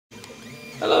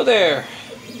Hello there.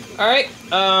 Alright,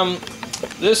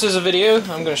 this is a video.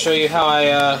 I'm going to show you how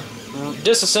I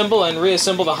disassemble and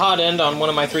reassemble the hot end on one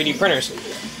of my 3D printers.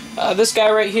 This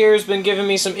guy right here has been giving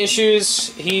me some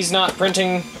issues. He's not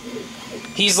printing.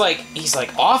 He's like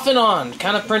off and on,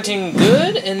 kind of printing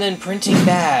good and then printing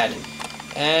bad.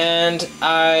 And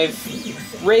I've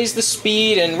raised the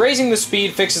speed, and raising the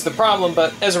speed fixes the problem,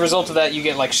 but as a result of that you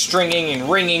get like stringing and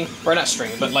ringing, or not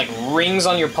stringing, but like rings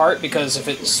on your part, because if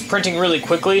it's printing really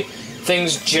quickly,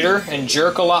 things jitter and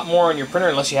jerk a lot more on your printer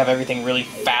unless you have everything really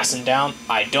fastened down.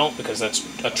 I don't, because that's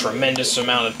a tremendous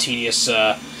amount of tedious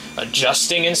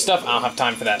adjusting and stuff. I don't have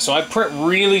time for that. So I print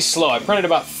really slow. I print at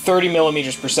about 30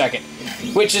 millimeters per second,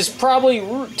 which is probably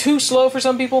too slow for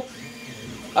some people.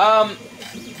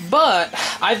 But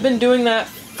I've been doing that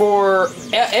for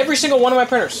every single one of my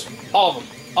printers. All of them.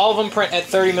 All of them print at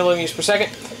 30 millimeters per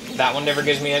second. That one never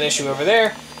gives me an issue over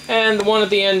there. And the one at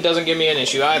the end doesn't give me an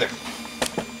issue either.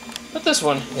 But this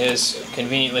one is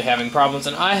conveniently having problems,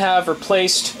 and I have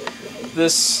replaced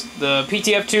the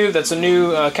PTF tube. That's a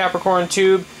new Capricorn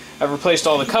tube. I've replaced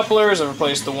all the couplers. I've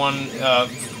replaced the one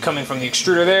coming from the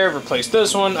extruder there. I've replaced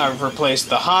this one. I've replaced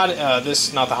the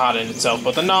not the hot end itself,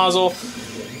 but the nozzle.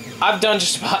 I've done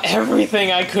just about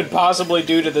everything I could possibly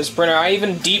do to this printer. I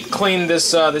even deep cleaned this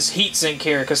this heatsink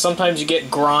here, because sometimes you get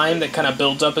grime that kind of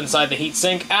builds up inside the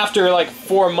heatsink. After like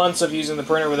 4 months of using the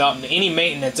printer without any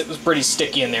maintenance, it was pretty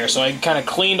sticky in there. So I kind of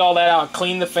cleaned all that out,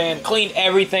 cleaned the fan, cleaned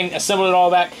everything, assembled it all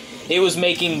back. It was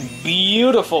making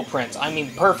beautiful prints. I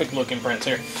mean, perfect looking prints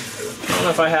here. I don't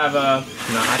know if I have no,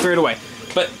 I threw it away.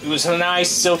 But it was nice,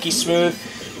 silky smooth.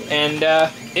 And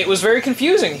it was very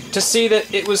confusing to see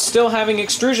that it was still having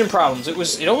extrusion problems.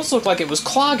 It almost looked like it was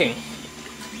clogging.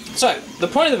 So, the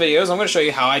point of the video is I'm going to show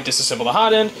you how I disassemble the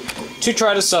hot end to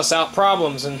try to suss out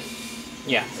problems. And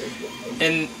yeah.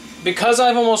 And because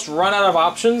I've almost run out of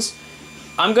options,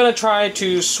 I'm going to try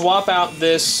to swap out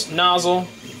this nozzle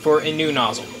for a new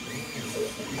nozzle.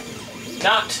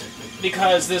 Not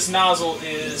because this nozzle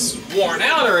is worn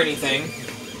out or anything,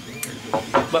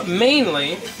 but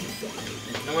mainly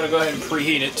I'm going to go ahead and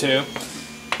preheat it too.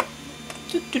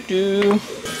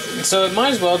 And so it might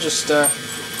as well just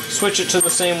switch it to the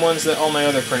same ones that all my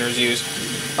other printers use.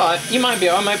 I might be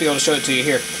able to show it to you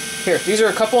here. Here, these are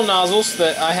a couple of nozzles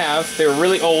that I have. They're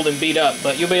really old and beat up,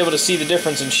 but you'll be able to see the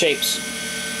difference in shapes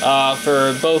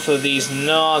for both of these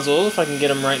nozzles. If I can get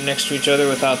them right next to each other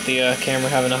without the camera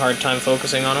having a hard time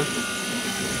focusing on them.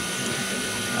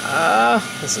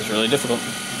 This is really difficult.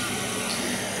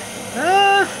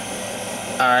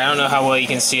 Alright, I don't know how well you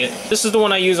can see it. This is the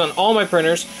one I use on all my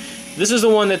printers. This is the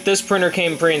one that this printer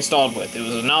came pre-installed with. It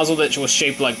was a nozzle that was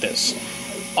shaped like this.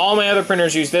 All my other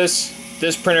printers use this.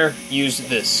 This printer used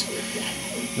this.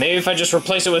 Maybe if I just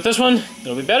replace it with this one,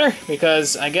 it'll be better,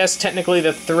 because I guess technically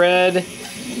the thread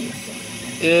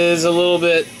is a little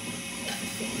bit...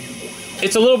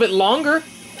 It's a little bit longer.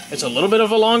 It's a little bit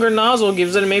of a longer nozzle,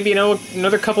 gives it maybe, you know,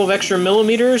 another couple of extra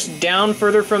millimeters down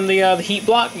further from the heat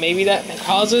block. Maybe that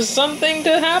causes something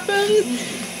to happen.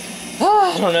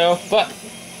 I don't know. But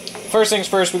first things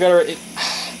first, we gotta.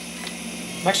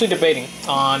 I'm actually debating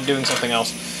on doing something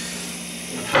else.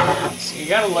 So you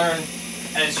gotta learn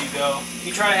as you go.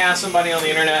 You try to ask somebody on the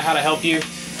internet how to help you.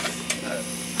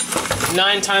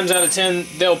 9 times out of 10,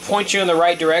 they'll point you in the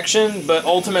right direction, but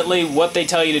ultimately what they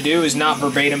tell you to do is not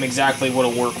verbatim exactly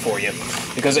what'll work for you.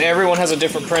 Because everyone has a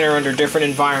different printer under different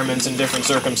environments and different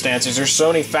circumstances. There's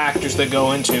so many factors that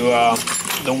go into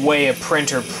the way a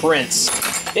printer prints.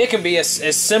 It can be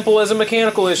as simple as a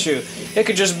mechanical issue. It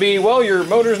could just be, well, your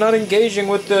motor's not engaging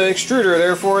with the extruder,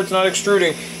 therefore it's not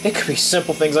extruding. It could be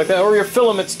simple things like that, or your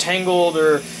filament's tangled,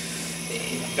 or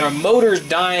motor's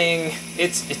dying.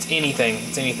 It's anything.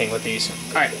 It's anything with these.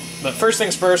 Alright, but first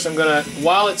things first, I'm gonna,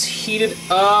 while it's heated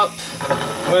up,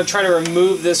 I'm gonna try to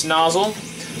remove this nozzle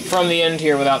from the end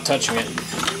here without touching it.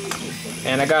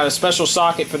 And I got a special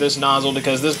socket for this nozzle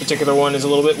because this particular one is a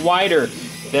little bit wider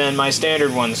than my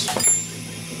standard ones.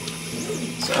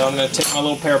 So I'm gonna take my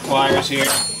little pair of pliers here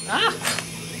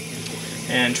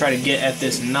and try to get at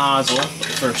this nozzle.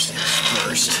 First things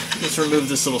first, let's remove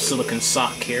this little silicone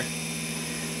sock here.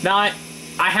 Now,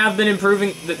 I have been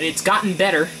improving. It's gotten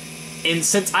better, and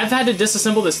since I've had to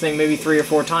disassemble this thing maybe 3 or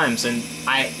 4 times, and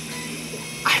I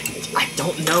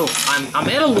don't know. I'm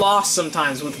at a loss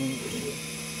sometimes with,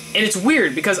 and it's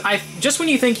weird because just when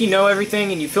you think you know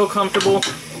everything and you feel comfortable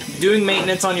doing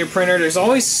maintenance on your printer, there's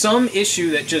always some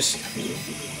issue that just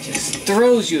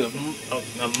throws you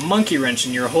a monkey wrench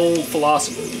in your whole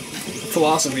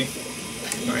philosophy.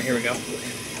 All right, here we go.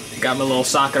 Got my little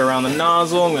socket around the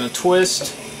nozzle. I'm gonna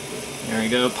twist. There we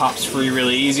go, pops free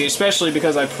really easy, especially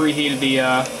because I preheated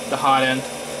the hot end.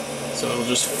 So it'll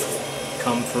just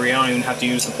come free. I don't even have to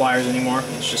use the pliers anymore.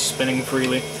 It's just spinning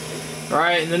freely.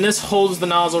 Alright, and then this holds the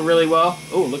nozzle really well.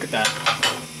 Oh, look at that.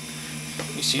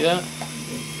 You see that?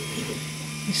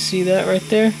 You see that right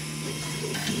there?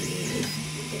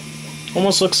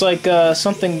 Almost looks like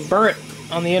something burnt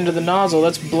on the end of the nozzle.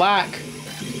 That's black.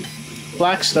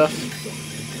 Black stuff.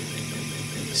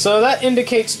 So that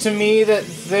indicates to me that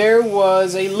there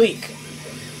was a leak.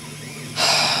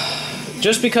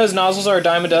 Just because nozzles are a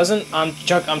dime a dozen, I'm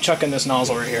chucking this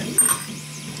nozzle right here.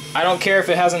 I don't care if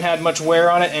it hasn't had much wear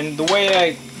on it, and the way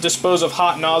I dispose of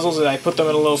hot nozzles is I put them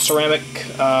in a little ceramic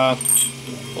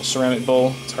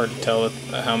bowl. It's hard to tell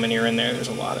how many are in there. There's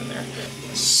a lot in there.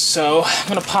 So I'm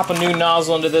gonna pop a new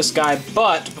nozzle into this guy,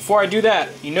 but before I do that,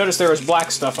 you notice there was black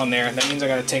stuff on there. That means I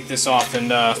gotta take this off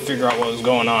and figure out what was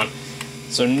going on.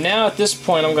 So now at this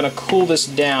point I'm gonna cool this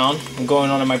down. I'm going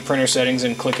onto my printer settings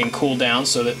and clicking cool down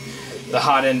so that the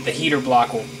hot end, the heater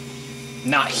block will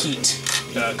not heat,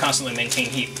 constantly maintain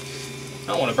heat. I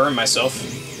don't want to burn myself.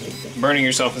 Burning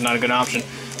yourself is not a good option.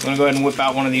 I'm going to go ahead and whip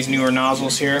out one of these newer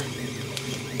nozzles here.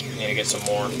 Need to get some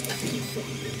more.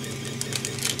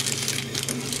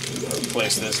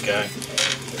 Replace this guy.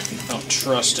 I don't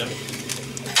trust him.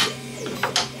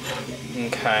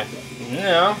 Okay.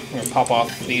 Now, I'm going to pop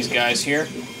off these guys here.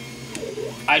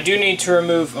 I do need to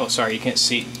remove... Oh, sorry, you can't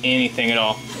see anything at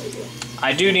all.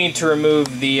 I do need to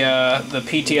remove the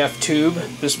PTF tube,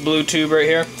 this blue tube right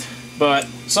here, but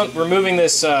removing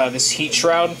this this heat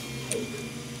shroud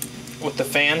with the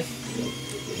fan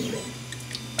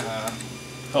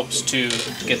helps to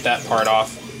get that part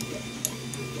off.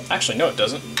 Actually, no, it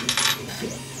doesn't.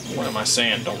 What am I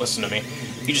saying? Don't listen to me.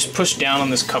 You just push down on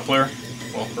this coupler.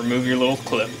 Well, remove your little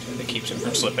clip that keeps it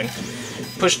from slipping.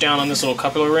 Push down on this little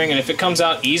coupler ring, and if it comes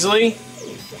out easily,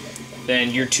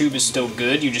 then your tube is still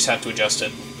good, you just have to adjust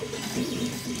it.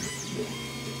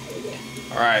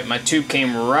 Alright, my tube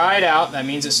came right out, that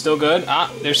means it's still good.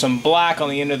 Ah, there's some black on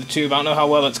the end of the tube. I don't know how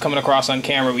well it's coming across on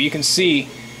camera, but you can see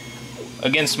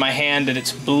against my hand that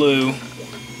it's blue.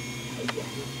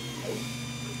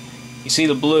 You see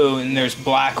the blue, and there's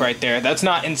black right there. That's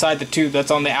not inside the tube, that's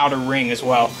on the outer ring as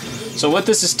well. So what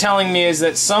this is telling me is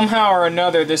that somehow or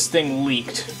another this thing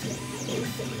leaked.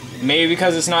 Maybe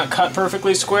because it's not cut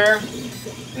perfectly square?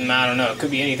 I don't know, it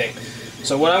could be anything.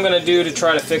 So what I'm going to do to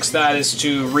try to fix that is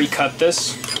to recut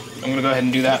this. I'm going to go ahead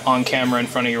and do that on camera in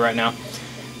front of you right now.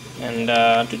 And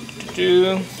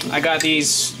I got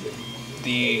these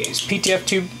PTF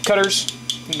tube cutters.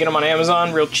 You can get them on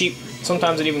Amazon, real cheap.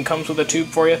 Sometimes it even comes with a tube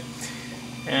for you.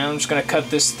 And I'm just going to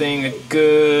cut this thing a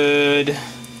good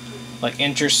like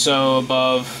inch or so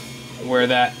above where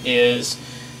that is,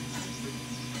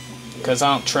 because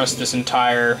I don't trust this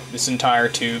entire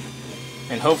tube,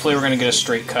 and hopefully we're going to get a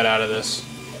straight cut out of this,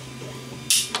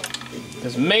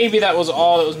 because maybe that was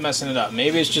all that was messing it up.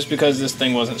 Maybe it's just because this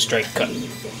thing wasn't straight cut,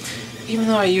 even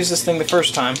though I used this thing the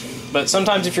first time. But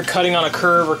sometimes if you're cutting on a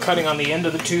curve or cutting on the end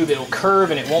of the tube, it'll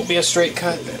curve and it won't be a straight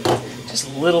cut.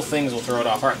 Just little things will throw it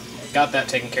off. Alright, got that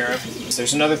taken care of. So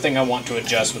there's another thing I want to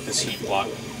adjust with this heat block.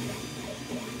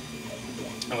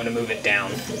 I'm going to move it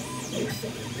down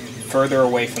further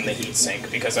away from the heatsink,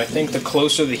 because I think the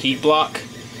closer the heat block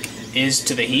is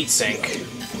to the heatsink,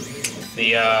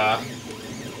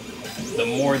 the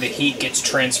more the heat gets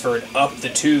transferred up the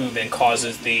tube and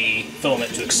causes the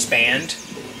filament to expand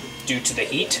due to the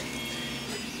heat,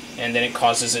 and then it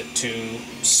causes it to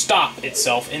stop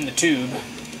itself in the tube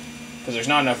because there's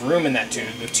not enough room in that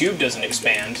tube. The tube doesn't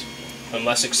expand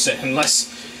unless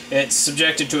it's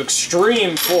subjected to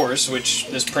extreme force, which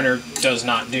this printer does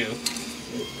not do.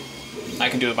 I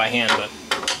can do it by hand, but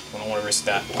I don't want to risk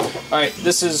that. Alright,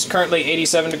 this is currently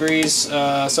 87 degrees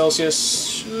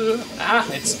Celsius.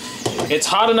 It's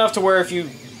hot enough to where if you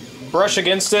brush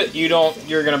against it,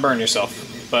 you're gonna burn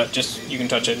yourself. But just, you can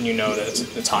touch it and you know that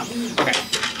it's hot. Okay.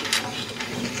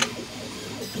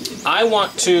 I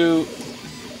want to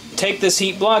take this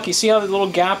heat block. You see how the little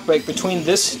gap like between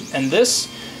this and this?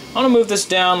 I want to move this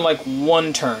down like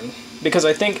 1 turn, because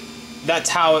I think that's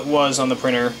how it was on the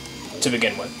printer to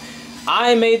begin with.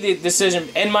 I made the decision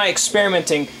in my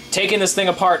experimenting, taking this thing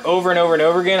apart over and over and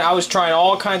over again. I was trying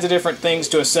all kinds of different things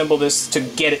to assemble this to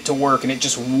get it to work, and it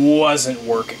just wasn't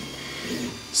working.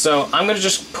 So I'm going to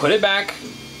just put it back.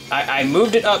 I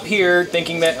moved it up here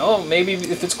thinking that, oh, maybe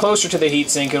if it's closer to the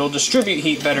heatsink, it'll distribute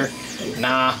heat better.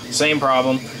 Nah, same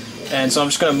problem. And so I'm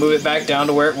just going to move it back down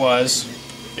to where it was.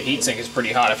 The heatsink is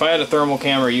pretty hot. If I had a thermal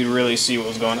camera, you'd really see what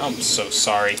was going on. I'm so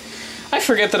sorry. I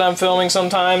forget that I'm filming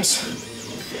sometimes.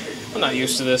 I'm not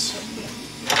used to this.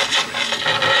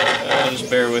 Just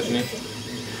bear with me.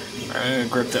 I'm going to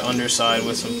grip the underside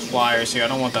with some pliers here. I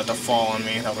don't want that to fall on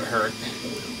me. That would hurt.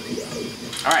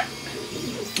 Alright.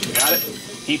 Got it.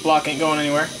 Heat block ain't going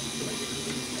anywhere.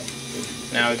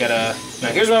 Now we gotta... Now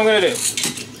here's what I'm going to do.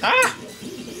 Ah!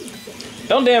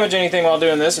 Don't damage anything while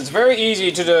doing this. It's very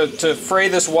easy to fray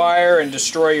this wire and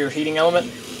destroy your heating element.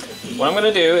 What I'm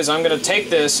going to do is I'm going to take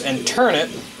this and turn it.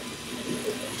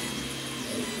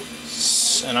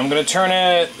 And I'm going to turn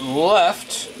it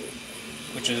left,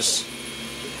 which is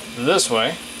this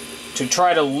way, to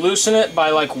try to loosen it by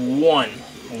like one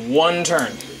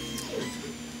turn.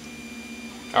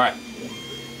 Alright.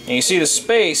 And you see the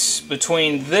space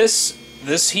between this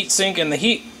heatsink and the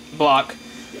heat block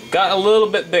got a little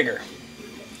bit bigger.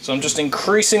 So I'm just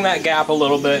increasing that gap a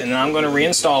little bit, and then I'm going to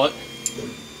reinstall it.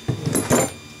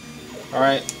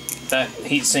 Alright, that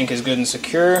heatsink is good and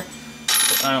secure.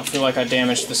 I don't feel like I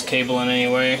damaged this cable in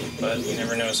any way, but you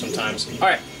never know sometimes.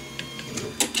 Alright,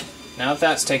 now that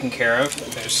that's taken care of,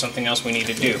 there's something else we need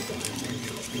to do.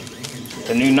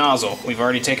 The new nozzle. We've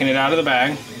already taken it out of the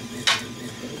bag.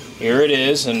 Here it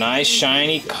is, a nice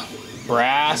shiny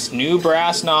new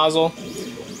brass nozzle.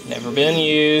 Never been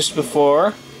used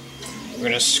before. We're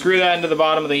going to screw that into the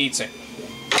bottom of the heatsink.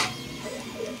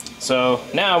 So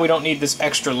now we don't need this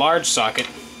extra large socket.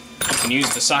 We can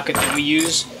use the socket that we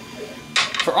use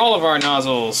for all of our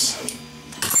nozzles.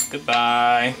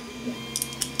 Goodbye.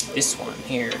 This one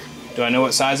here. Do I know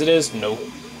what size it is? No.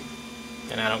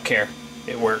 And I don't care.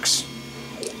 It works.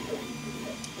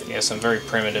 Yes, I'm very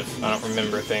primitive. I don't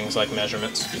remember things like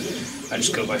measurements. I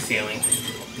just go by feeling.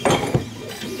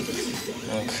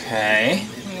 Okay.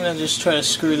 I'm going to just try to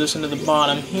screw this into the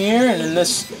bottom here, and then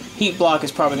this heat block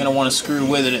is probably going to want to screw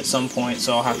with it at some point,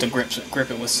 so I'll have to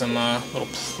grip it with some little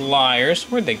pliers.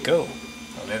 Where'd they go?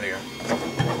 Oh, there they are.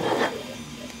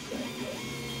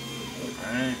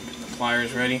 Alright, get the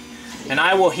pliers ready. And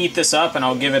I will heat this up, and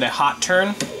I'll give it a hot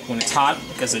turn when it's hot,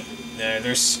 because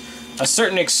there's a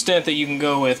certain extent that you can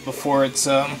go with before it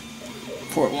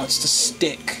wants to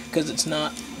stick, because it's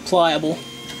not pliable.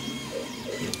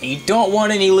 And you don't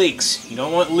want any leaks. You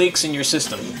don't want leaks in your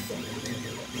system.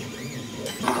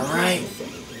 Alright.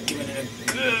 Giving it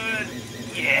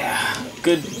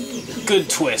a good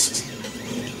twist.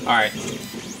 Alright.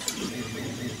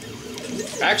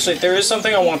 Actually, there is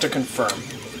something I want to confirm.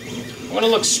 I'm going to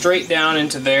look straight down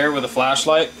into there with a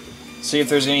flashlight. See if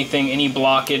there's any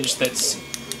blockage that's...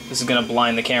 This is going to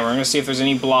blind the camera. I'm going to see if there's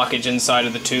any blockage inside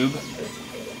of the tube.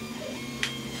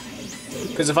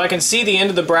 Because if I can see the end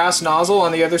of the brass nozzle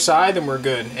on the other side, then we're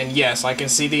good. And yes, I can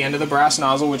see the end of the brass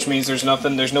nozzle, which means there's no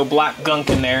black gunk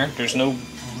in there. There's no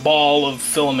ball of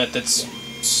filament that's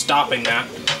stopping that.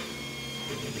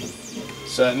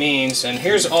 So that means, and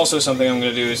here's also something I'm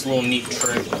going to do, is a little neat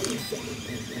trick.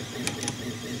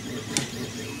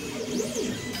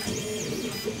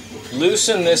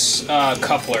 Loosen this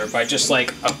coupler by just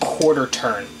like a quarter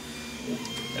turn.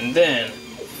 And then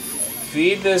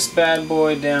feed this bad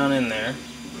boy down in there.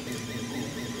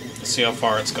 Let's see how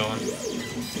far it's going.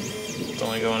 It's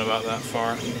only going about that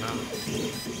far. No.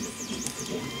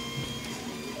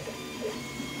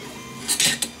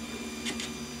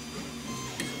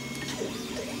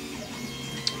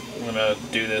 I'm going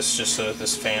to do this just so that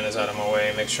this fan is out of my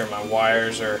way. Make sure my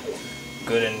wires are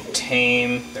good and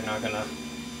tame. They're not going to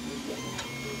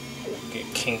get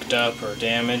kinked up or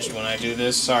damaged when I do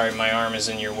this. Sorry, my arm is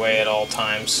in your way at all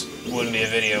times. Wouldn't be a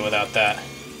video without that.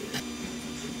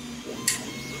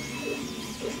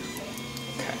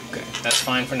 Okay, that's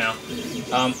fine for now.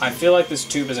 I feel like this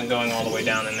tube isn't going all the way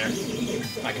down in there.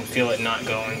 I can feel it not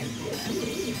going.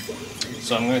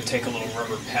 So I'm going to take a little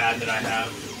rubber pad that I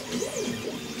have.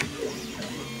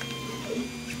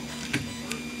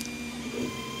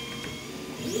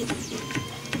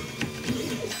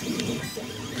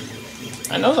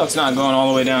 I know that's not going all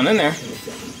the way down in there.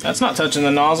 That's not touching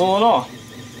the nozzle at all.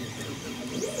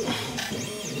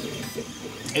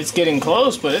 It's getting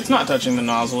close, but it's not touching the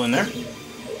nozzle in there.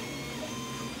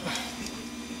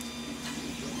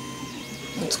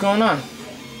 What's going on?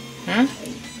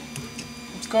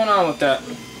 What's going on with that?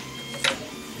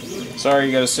 Sorry,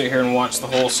 you gotta sit here and watch the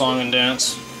whole song and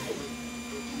dance.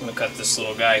 I'm gonna cut this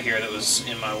little guy here that was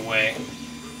in my way.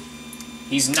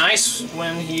 He's nice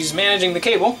when he's managing the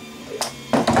cable,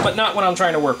 but not when I'm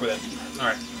trying to work with it.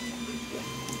 Alright.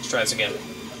 Let's try this again.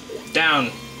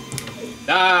 Down.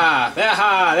 Ah,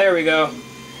 there we go.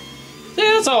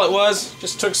 Yeah, that's all it was.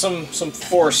 Just took some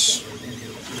force.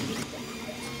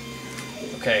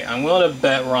 Okay, I'm willing to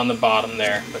bet we're on the bottom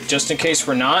there, but just in case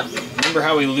we're not, remember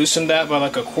how we loosened that by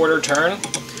like a quarter turn?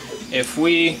 If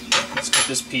we, let's get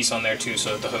this piece on there too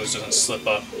so that the hose doesn't slip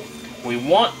up. We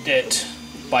want it,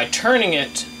 by turning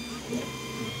it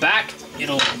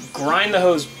it'll grind the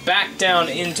hose back down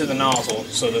into the nozzle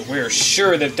so that we're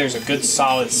sure that there's a good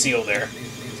solid seal there.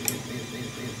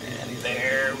 And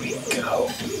there we go.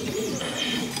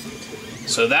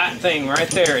 So that thing right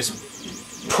there is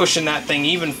pushing that thing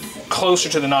even closer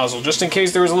to the nozzle. Just in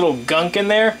case there was a little gunk in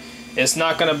there, it's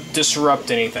not going to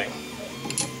disrupt anything.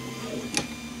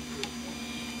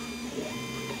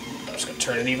 I'm just going to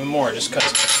turn it even more just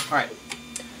because. Alright.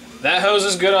 That hose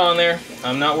is good on there.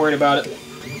 I'm not worried about it.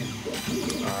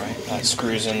 Alright, that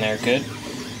screws in there good.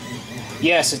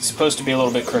 Yes, it's supposed to be a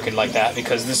little bit crooked like that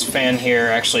because this fan here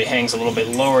actually hangs a little bit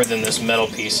lower than this metal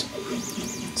piece.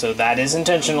 So that is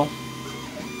intentional.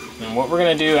 And what we're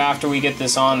going to do after we get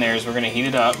this on there is we're going to heat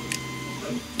it up.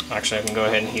 Actually, I can go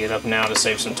ahead and heat it up now to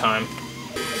save some time.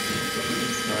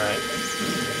 Alright,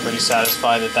 pretty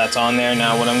satisfied that that's on there.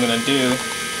 Now what I'm going to do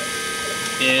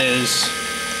is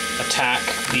attack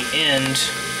the end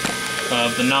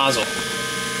of the nozzle.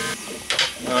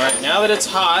 Alright, now that it's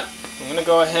hot, I'm going to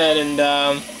go ahead and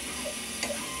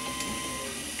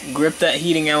grip that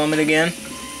heating element again.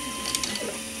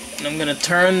 And I'm going to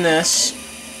turn this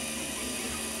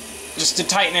just to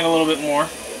tighten it a little bit more.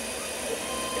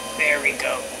 There we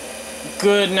go.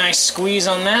 Good, nice squeeze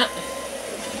on that.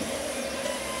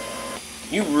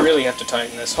 You really have to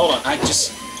tighten this. Hold on,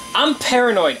 I'm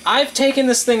paranoid. I've taken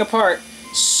this thing apart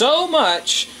so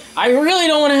much, I really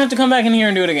don't want to have to come back in here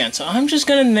and do it again. So I'm just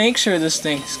going to make sure this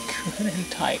thing's good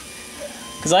and tight.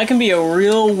 Because I can be a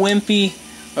real wimpy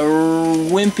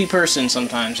person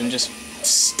sometimes and just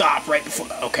stop right before.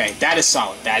 Okay, that is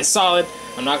solid. That is solid.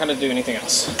 I'm not going to do anything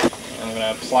else. I'm going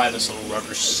to apply this little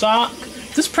rubber sock.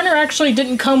 This printer actually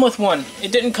didn't come with one.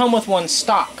 It didn't come with one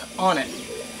stock on it.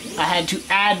 I had to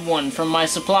add one from my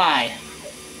supply.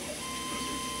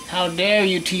 How dare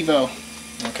you, Tevo?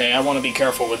 Okay, I want to be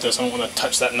careful with this. I don't want to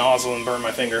touch that nozzle and burn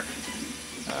my finger.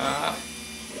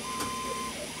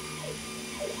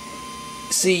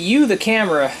 See, you, the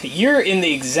camera, you're in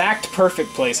the exact perfect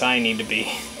place I need to be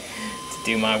to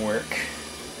do my work.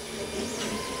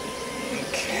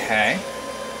 Okay.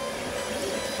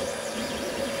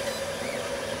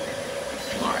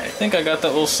 Alright, I think I got that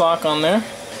little sock on there.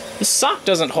 This sock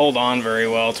doesn't hold on very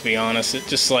well, to be honest. It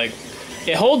just like,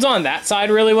 it holds on that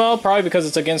side really well, probably because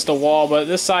it's against a wall, but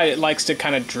this side it likes to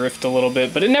kind of drift a little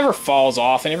bit, but it never falls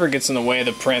off. It never gets in the way of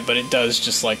the print, but it does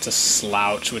just like to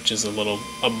slouch, which is a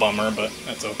bummer, but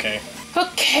that's okay.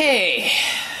 Okay,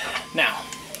 now,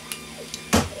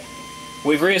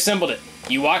 we've reassembled it.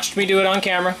 You watched me do it on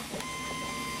camera.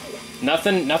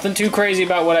 Nothing too crazy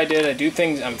about what I did. I do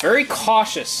things, I'm very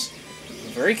cautious,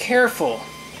 very careful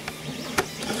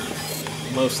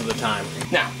most of the time.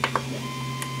 Now,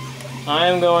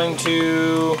 I'm going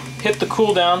to hit the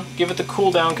cool down, give it the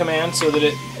cool down command so that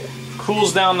it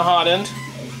cools down the hot end.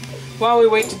 While we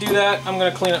wait to do that, I'm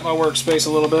going to clean up my workspace a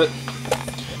little bit.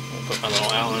 Put my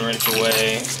little Allen wrench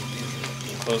away,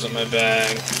 close up my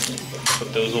bag,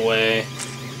 put those away,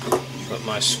 put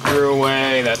my screw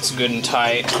away, that's good and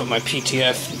tight, put my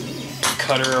PTF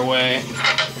cutter away,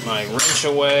 my wrench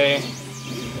away.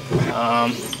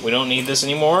 We don't need this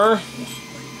anymore.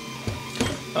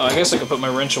 Oh, I guess I could put my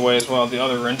wrench away as well, the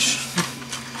other wrench.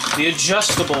 The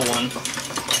adjustable one.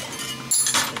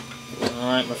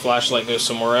 Alright, my flashlight goes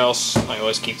somewhere else. I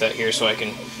always keep that here so I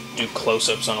can do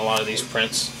close-ups on a lot of these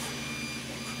prints.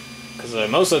 Because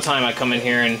most of the time I come in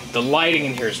here and the lighting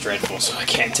in here is dreadful, so I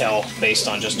can't tell based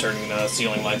on just turning the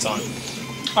ceiling lights on.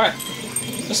 Alright,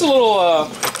 this is a little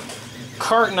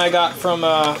carton I got from,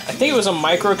 I think it was a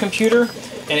microcomputer,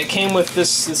 and it came with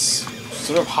this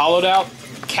sort of hollowed out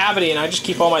cavity, and I just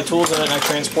keep all my tools in it and I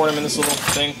transport them in this little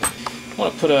thing. I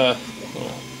want to put a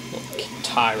little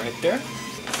tie right there.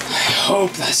 I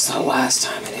hope that's the last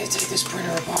time I need to take this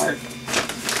printer apart.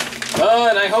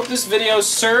 And I hope this video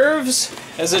serves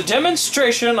as a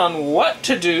demonstration on what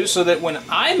to do so that when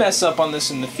I mess up on this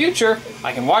in the future,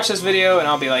 I can watch this video and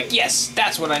I'll be like, yes,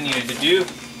 that's what I needed to do.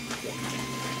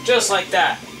 Just like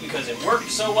that. Because it worked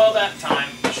so well that time,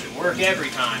 it should work every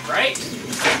time, right?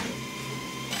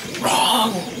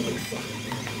 Wrong!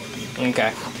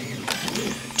 Okay.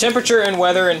 Temperature and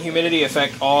weather and humidity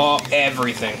affect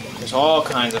everything. There's all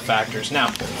kinds of factors. Now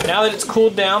that it's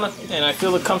cooled down and I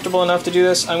feel comfortable enough to do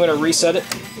this, I'm going to reset it.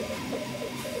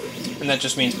 And that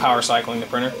just means power cycling the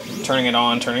printer. Turning it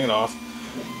on, turning it off.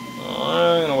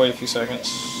 I'm going to wait a few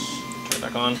seconds. Turn it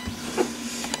back on.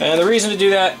 And the reason to do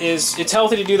that is it's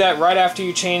healthy to do that right after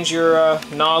you change your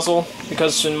nozzle,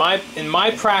 because in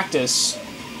my practice,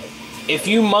 if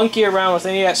you monkey around with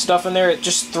any of that stuff in there, it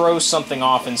just throws something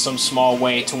off in some small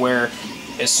way to where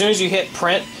as soon as you hit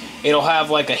print, it'll have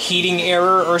like a heating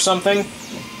error or something,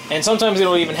 And sometimes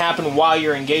it'll even happen while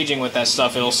you're engaging with that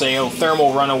stuff. It'll say, oh,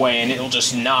 thermal runaway, and it'll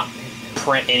just not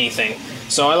print anything.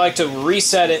 So I like to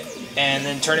reset it and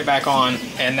then turn it back on,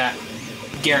 and that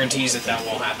guarantees that that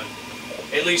won't happen.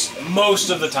 At least most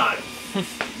of the time.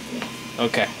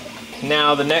 Okay.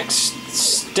 Now the next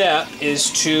step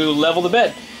is to level the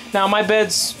bed. Now my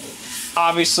bed's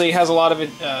obviously has a lot of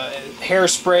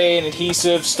hairspray and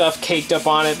adhesive stuff caked up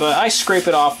on it, but I scrape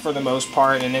it off for the most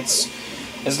part, and it's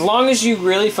as long as you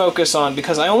really focus on,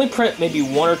 because I only print maybe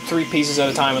 1 or 3 pieces at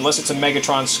a time, unless it's a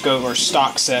Megatron scope or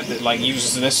stock set that like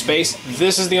uses this space.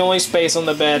 This is the only space on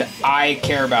the bed I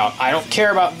care about. I don't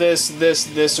care about this, this,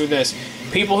 this, or this.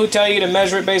 People who tell you to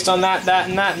measure it based on that, that,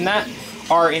 and that, and that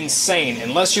are insane.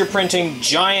 Unless you're printing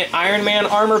giant Iron Man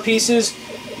armor pieces,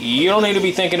 you don't need to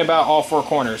be thinking about all 4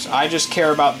 corners. I just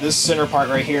care about this center part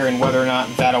right here and whether or not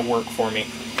that'll work for me.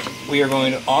 We are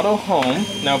going to auto home.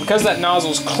 Now, because that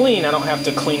nozzle's clean, I don't have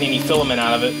to clean any filament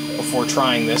out of it before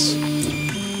trying this. I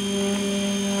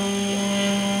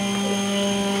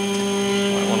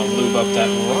want to lube up that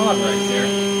rod right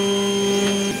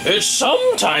there. It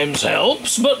sometimes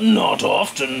helps, but not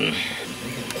often.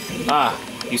 Ah,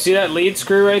 you see that lead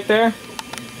screw right there?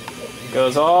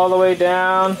 Goes all the way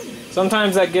down.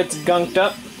 Sometimes that gets gunked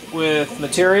up with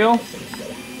material,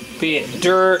 be it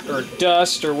dirt or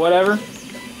dust or whatever.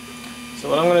 So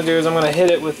what I'm going to do is I'm going to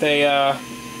hit it with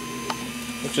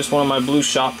with just one of my blue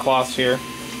shop cloths here.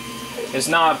 It's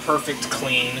not a perfect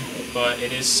clean, but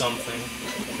it is something.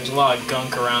 There's a lot of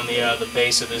gunk around the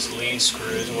base of this lead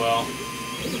screw as well.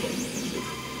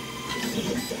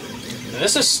 And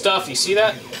this is stuff, you see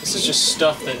that? This is just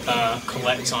stuff that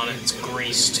collects on it. It's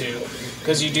grease too,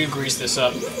 because you do grease this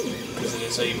up, because it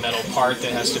is a metal part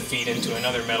that has to feed into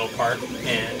another metal part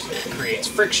and creates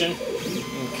friction.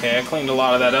 Okay, I cleaned a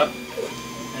lot of that up.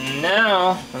 And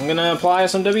now, I'm going to apply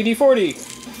some WD-40.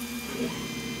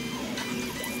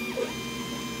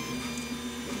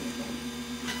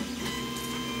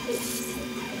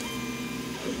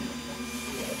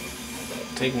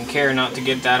 Taking care not to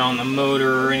get that on the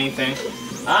motor or anything.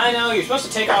 I know, you're supposed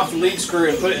to take off the lead screw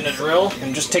and put it in a drill,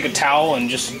 and just take a towel and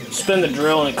just spin the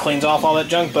drill and it cleans off all that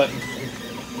junk, but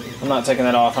I'm not taking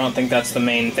that off. I don't think that's the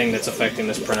main thing that's affecting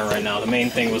this printer right now. The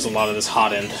main thing was a lot of this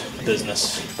hot end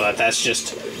business, but that's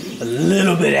just a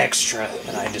little bit extra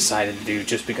that I decided to do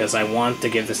just because I want to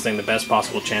give this thing the best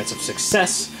possible chance of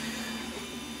success.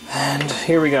 And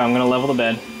here we go. I'm going to level the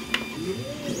bed.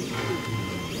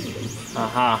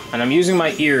 Aha. And I'm using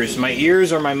my ears. My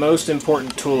ears are my most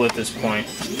important tool at this point.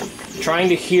 Trying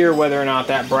to hear whether or not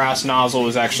that brass nozzle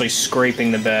is actually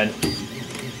scraping the bed.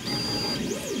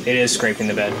 It is scraping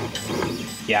the bed.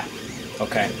 Yeah.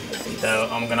 Okay. So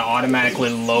I'm going to automatically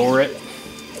lower it.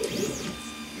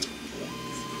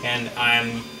 And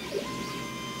I'm...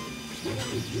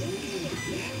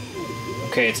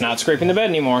 Okay, it's not scraping the bed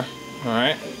anymore.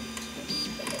 Alright.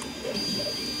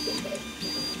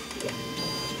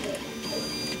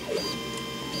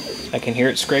 I can hear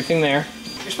it scraping there.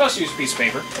 You're supposed to use a piece of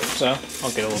paper, so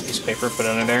I'll get a little piece of paper, put it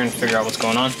under there, and figure out what's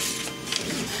going on.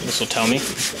 This will tell me.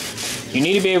 You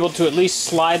need to be able to at least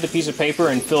slide the piece of paper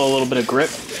and feel a little bit of grip.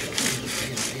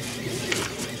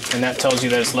 And that tells you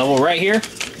that it's level right here,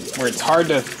 where it's hard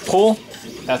to pull.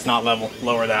 That's not level.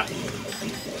 Lower that.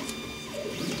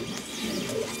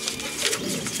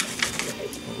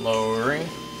 Lowering.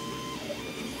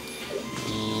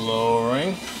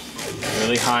 Lowering.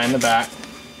 Really high in the back.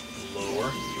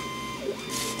 Lower.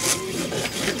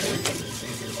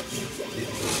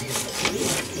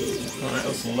 Alright,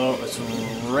 let's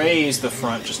raise the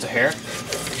front just a hair.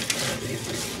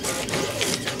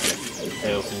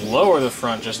 Okay, let's lower the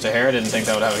front just a hair. I didn't think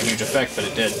that would have a huge effect, but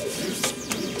it did.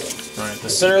 Alright, the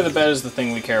center of the bed is the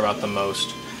thing we care about the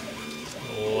most.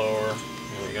 Lower.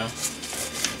 There we go.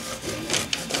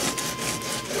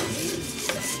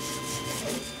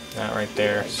 That right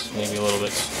there is maybe a little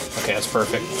bit... Okay, that's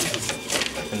perfect.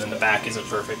 And then the back isn't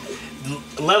perfect.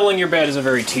 Leveling your bed is a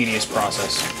very tedious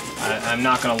process. I'm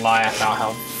not going to lie about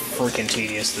how freaking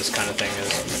tedious this kind of thing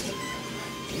is.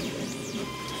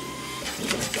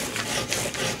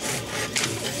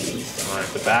 Alright,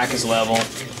 the back is level.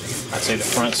 I'd say the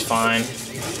front's fine.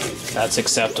 That's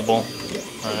acceptable.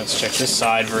 Alright, let's check this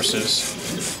side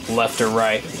versus left or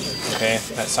right. Okay,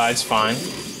 that side's fine.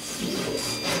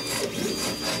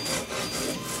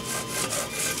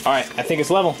 Alright, I think it's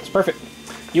level. It's perfect.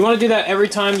 You want to do that every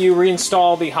time you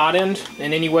reinstall the hot end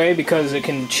in any way, because it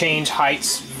can change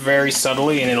heights very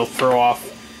subtly and it'll throw off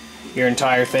your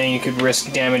entire thing. You could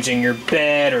risk damaging your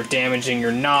bed or damaging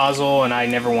your nozzle, and I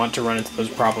never want to run into those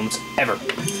problems ever.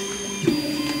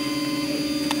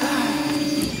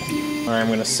 Alright, I'm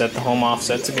going to set the home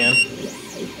offsets again.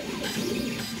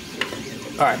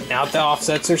 Alright, now that the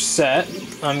offsets are set,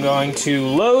 I'm going to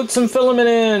load some filament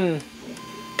in.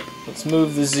 Let's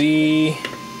move the Z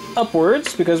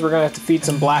upwards because we're going to have to feed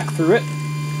some black through it.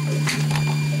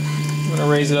 I'm going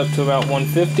to raise it up to about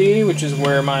 150, which is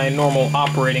where my normal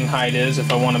operating height is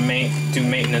if I want to do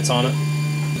maintenance on it.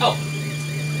 Oh,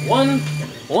 one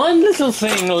little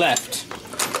thing left.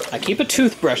 I keep a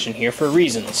toothbrush in here for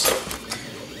reasons.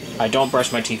 I don't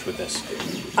brush my teeth with this.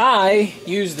 I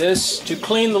use this to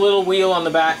clean the little wheel on the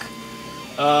back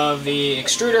of the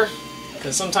extruder,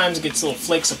 because sometimes it gets little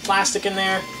flakes of plastic in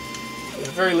there.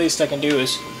 The very least I can do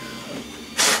is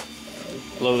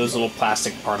blow those little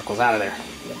plastic particles out of there.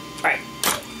 Alright,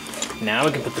 now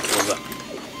we can put the tools up.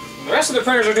 The rest of the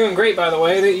printers are doing great, by the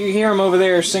way. You hear them over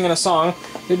there singing a song.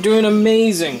 They're doing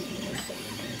amazing.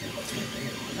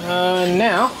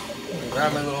 Now, I'm going to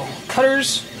grab my little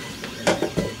cutters.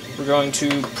 We're going to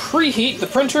preheat the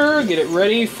printer, get it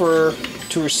ready to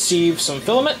receive some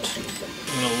filament.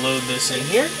 I'm going to load this in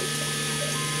here.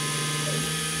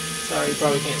 Sorry, you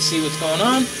probably can't see what's going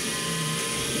on.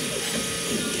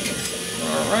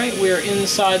 Alright, we are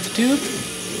inside the tube.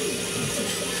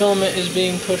 Filament is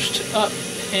being pushed up,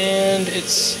 and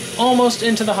it's almost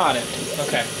into the hot end.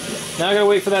 Okay. Now I gotta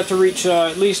wait for that to reach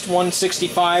at least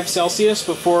 165 Celsius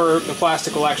before the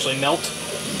plastic will actually melt.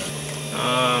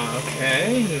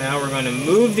 Okay, now we're going to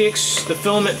move the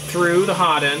filament through the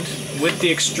hot end with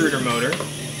the extruder motor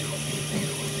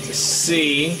to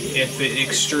see if it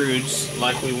extrudes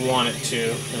like we want it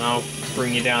to. And I'll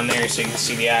bring you down there so you can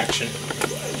see the action.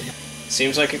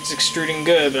 Seems like it's extruding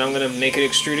good, but I'm going to make it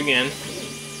extrude again.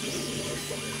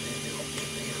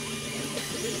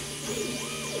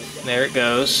 There it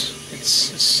goes. It's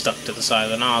stuck to the side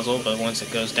of the nozzle, but once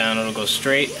it goes down, it'll go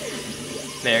straight.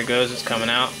 There it goes, it's coming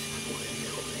out.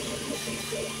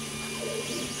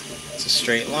 It's a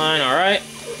straight line, alright.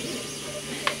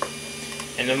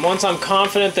 And then once I'm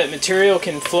confident that material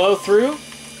can flow through,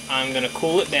 I'm going to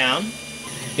cool it down.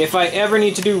 If I ever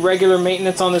need to do regular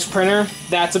maintenance on this printer,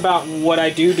 that's about what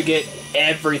I do to get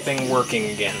everything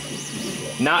working again.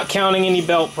 Not counting any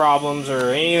belt problems or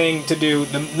anything to do.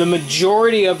 The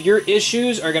majority of your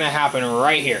issues are going to happen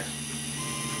right here.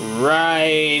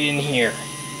 Right in here.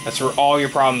 That's where all your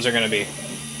problems are going to be.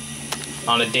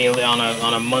 On a daily,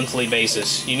 on a monthly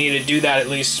basis. You need to do that at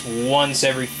least once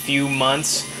every few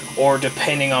months, or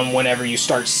depending on whenever you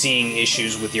start seeing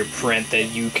issues with your print that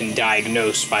you can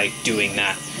diagnose by doing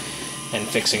that and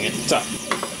fixing it. So,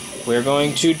 we're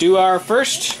going to do our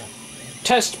first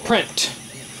test print.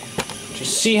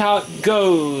 Just see how it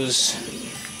goes.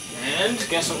 And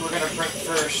guess what we're going to print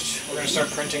first? We're going to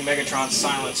start printing Megatron's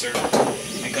silencer.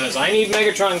 Because I need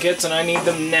Megatron kits and I need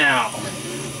them now.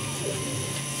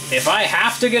 If I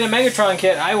have to get a Megatron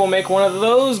kit, I will make one of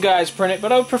those guys print it,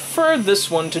 but I would prefer this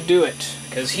one to do it.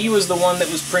 Because he was the one that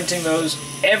was printing those.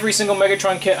 Every single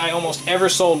Megatron kit I almost ever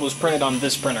sold was printed on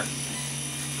this printer.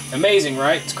 Amazing,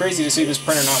 right? It's crazy to see this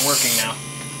printer not working now.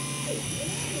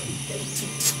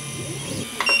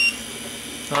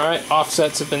 Alright,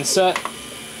 offsets have been set.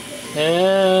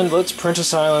 And let's print a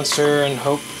silencer and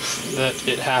hope that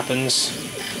it happens.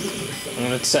 I'm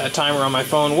going to set a timer on my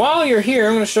phone. While you're here,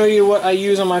 I'm going to show you what I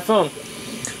use on my phone.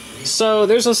 So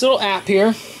there's this little app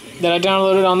here that I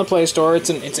downloaded on the Play Store. It's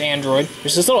Android.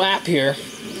 There's this little app here.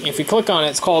 If you click on it,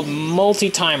 it's called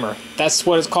Multi-Timer. That's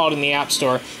what it's called in the App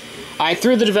Store. I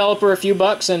threw the developer a few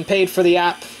bucks and paid for the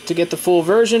app to get the full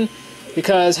version,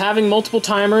 because having multiple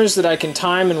timers that I can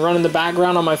time and run in the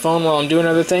background on my phone while I'm doing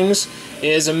other things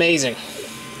is amazing.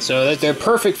 So they're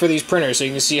perfect for these printers, so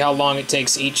you can see how long it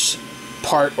takes each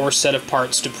part or set of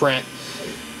parts to print,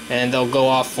 and they'll go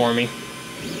off for me.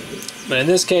 But in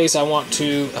this case, I want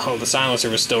to... Oh, the silencer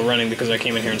was still running because I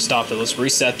came in here and stopped it. Let's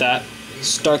reset that.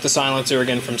 Start the silencer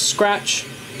again from scratch.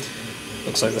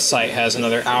 Looks like the site has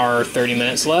another hour, 30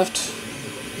 minutes left.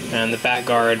 And the back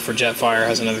guard for Jetfire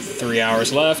has another 3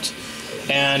 hours left.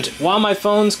 And while my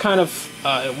phone's kind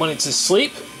of, when it's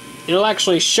asleep, it'll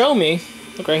actually show me,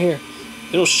 look right here,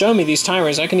 it'll show me these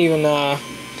timers. I can even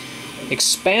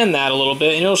expand that a little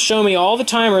bit, and it'll show me all the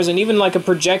timers and even like a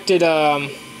projected,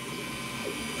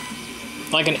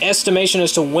 like an estimation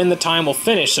as to when the time will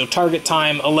finish. So target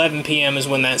time 11 p.m. is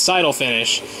when that site will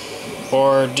finish.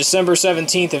 Or December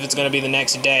 17th if it's going to be the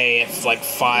next day at like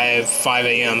 5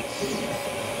 a.m.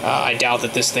 I doubt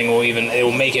that this thing will it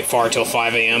will make it far till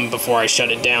 5 a.m. before I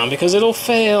shut it down, because it'll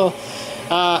fail.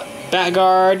 Back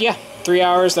guard, yeah, 3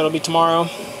 hours, that'll be tomorrow.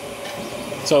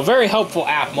 So a very helpful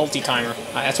app, Multi-Timer.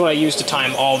 That's what I use to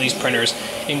time all these printers,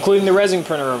 including the resin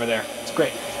printer over there. It's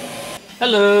great.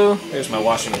 Hello. There's my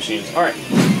washing machines. Alright.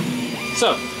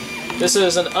 So, This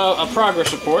is a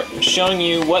progress report showing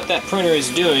you what that printer is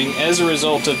doing as a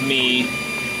result of me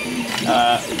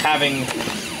having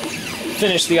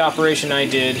finished the operation I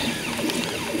did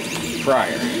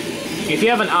prior. If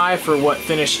you have an eye for what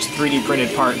finished 3D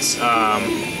printed parts,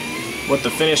 what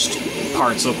the finished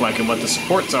parts look like and what the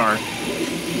supports are,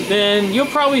 then you'll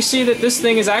probably see that this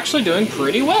thing is actually doing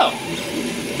pretty well.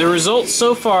 The results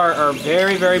so far are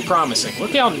very, very promising.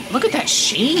 Look at that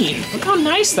sheen. Look how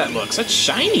nice that looks. That's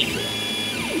shiny.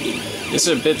 These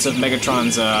are bits of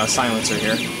Megatron's silencer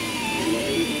here.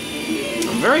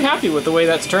 I'm very happy with the way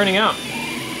that's turning out.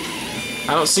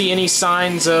 I don't see any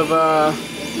signs of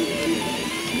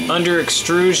under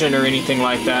extrusion or anything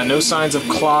like that. No signs of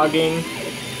clogging.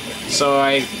 So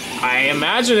I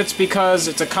imagine it's because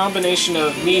it's a combination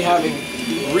of me having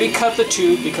recut the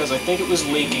tube because I think it was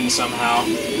leaking somehow,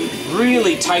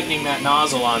 really tightening that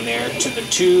nozzle on there to the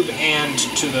tube and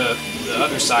to the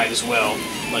other side as well,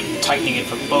 like tightening it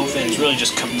from both ends, really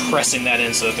just compressing that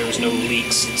in so that there was no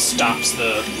leaks. It stops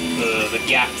the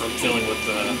gap from filling with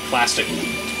the plastic.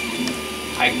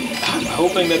 I'm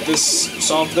hoping that this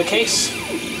solved the case.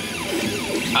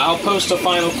 I'll post a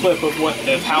final clip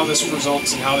of how this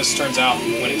results and how this turns out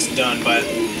when it's done, but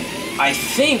I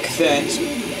think that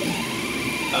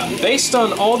based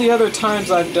on all the other times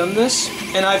I've done this,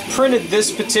 and I've printed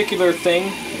this particular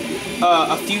thing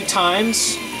a few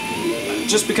times,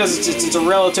 just because it's a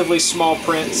relatively small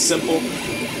print, simple.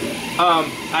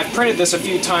 I've printed this a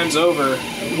few times over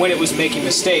when it was making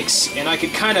mistakes, and I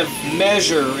could kind of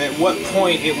measure at what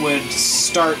point it would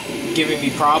start giving me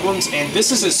problems, and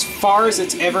this is as far as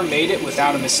it's ever made it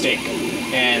without a mistake.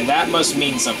 And that must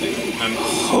mean something. I'm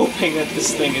hoping that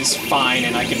this thing is fine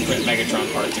and I can print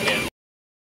Megatron parts again.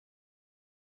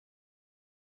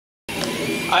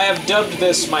 I have dubbed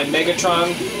this my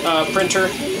Megatron printer.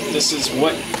 This is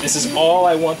all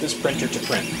I want this printer to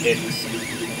print.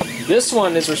 This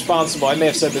one is responsible, I may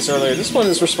have said this earlier, this one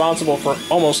is responsible for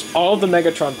almost all of the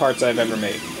Megatron parts I've ever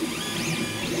made.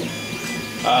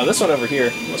 This one over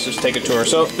here, let's just take a tour.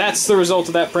 So that's the result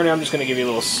of that printer. I'm just going to give you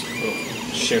a little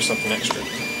share something extra.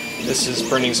 This is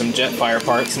printing some Jetfire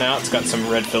parts now. It's got some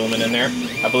red filament in there.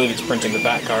 I believe it's printing the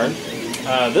back card.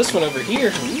 This one over here,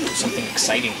 ooh, something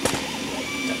exciting.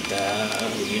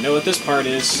 You know what this part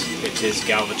is. It is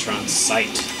Galvatron's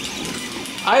sight.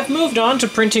 I've moved on to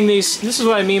printing these. This is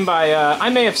what I mean by, I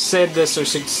may have said this or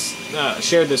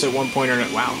shared this at one point or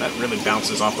not. Wow, that really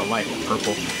bounces off the light with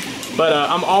purple. But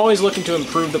I'm always looking to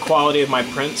improve the quality of my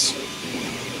prints.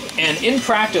 And in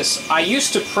practice, I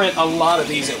used to print a lot of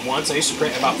these at once. I used to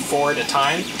print about 4 at a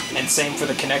time, and same for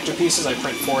the connector pieces, I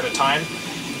print 4 at a time.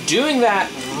 Doing that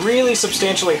really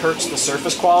substantially hurts the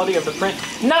surface quality of the print.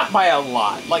 Not by a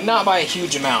lot, like not by a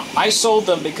huge amount. I sold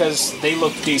them because they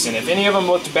looked decent. If any of them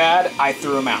looked bad, I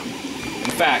threw them out.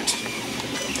 In fact,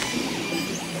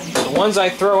 the ones I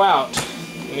throw out,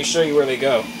 let me show you where they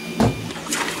go.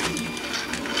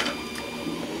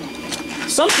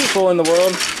 Some people in the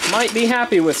world might be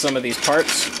happy with some of these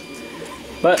parts,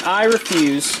 but I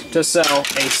refuse to sell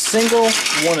a single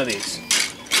one of these.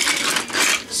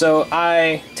 So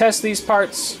I test these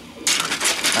parts,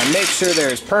 I make sure they're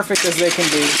as perfect as they can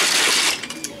be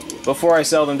before I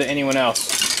sell them to anyone else.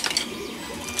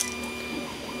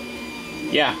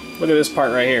 Yeah, look at this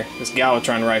part right here, this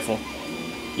Galvatron rifle.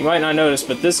 You might not notice,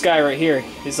 but this guy right here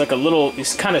is like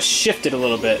he's kind of shifted a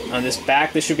little bit. On this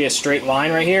back, this should be a straight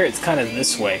line right here. It's kind of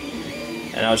this way.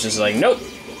 And I was just like, nope,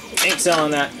 ain't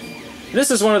selling that.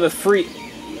 This is one of the free...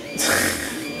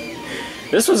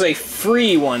 This was a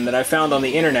free one that I found on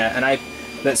the internet, and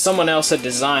that someone else had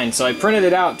designed. So I printed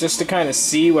it out just to kind of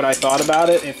see what I thought about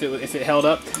it, if it held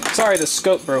up. Sorry, the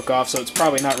scope broke off, so it's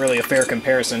probably not really a fair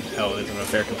comparison. Hell, it isn't a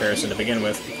fair comparison to begin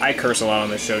with. I curse a lot on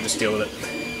this show, just deal with it.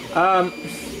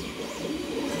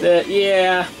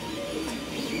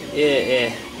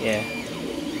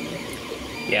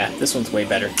 Yeah, this one's way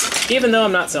better. Even though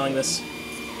I'm not selling this.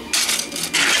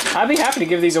 I'd be happy to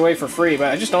give these away for free,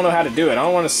 but I just don't know how to do it. I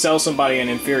don't want to sell somebody an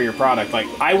inferior product. Like,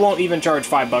 I won't even charge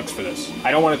 $5 for this.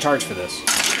 I don't want to charge for this.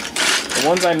 The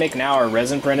ones I make now are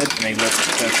resin printed, and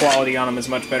the quality on them is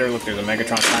much better. Look, there's a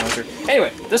Megatron silencer.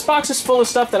 Anyway, this box is full of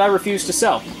stuff that I refuse to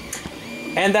sell.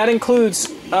 And that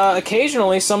includes,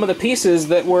 occasionally, some of the pieces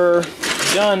that were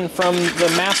done from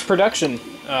the mass production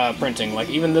printing. Like,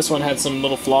 even this one had some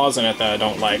little flaws in it that I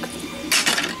don't like.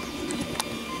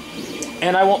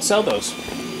 And I won't sell those.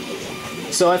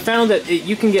 So I found that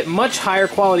you can get much higher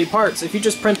quality parts if you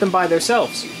just print them by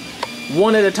themselves,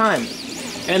 one at a time.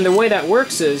 And the way that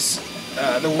works is,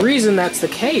 the reason that's the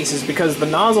case is because the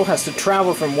nozzle has to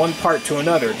travel from one part to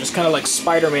another, just kind of like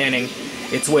Spider-Manning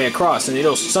its way across, and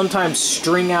it'll sometimes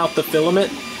string out the filament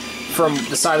from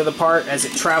the side of the part as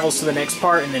it travels to the next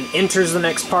part and then enters the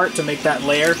next part to make that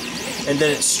layer, and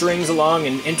then it strings along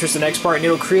and enters the next part, and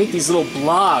it'll create these little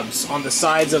blobs on the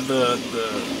sides of the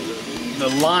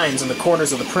lines and the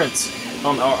corners of the prints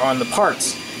on the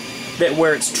parts that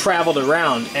where it's traveled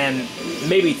around. And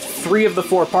maybe 3 of the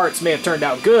 4 parts may have turned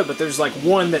out good, but there's like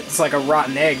one that's like a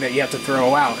rotten egg that you have to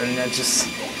throw out, and that just,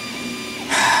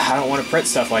 I don't want to print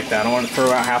stuff like that. I don't want to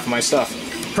throw out half of my stuff.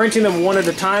 Printing them one at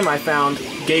a time, I found,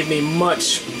 gave me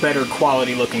much better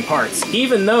quality looking parts,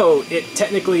 even though it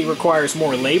technically requires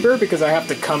more labor because I have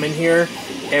to come in here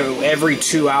every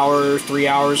 2 hours, 3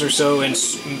 hours or so and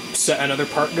set another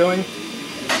part going.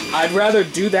 I'd rather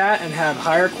do that and have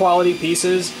higher quality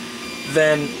pieces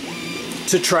than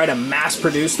to try to mass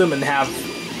produce them and have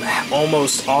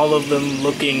almost all of them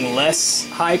looking less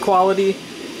high quality.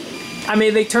 I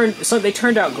mean, they turned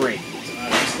out great.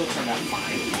 They still turned out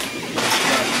fine.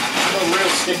 But I'm a real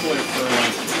stickler for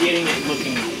like getting it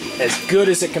looking as good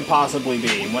as it can possibly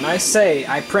be. When I say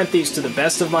I print these to the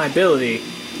best of my ability,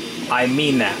 I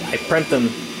mean that. I print them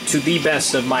to the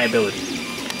best of my ability.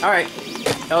 Alright,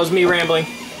 that was me rambling.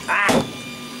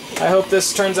 I hope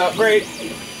this turns out great.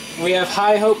 We have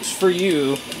high hopes for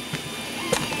you.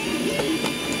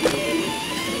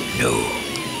 No,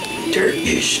 there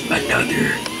is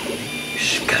another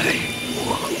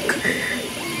Skywalker.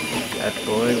 That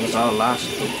boy was our last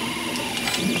hope.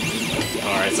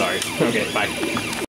 Alright, sorry. Okay, bye.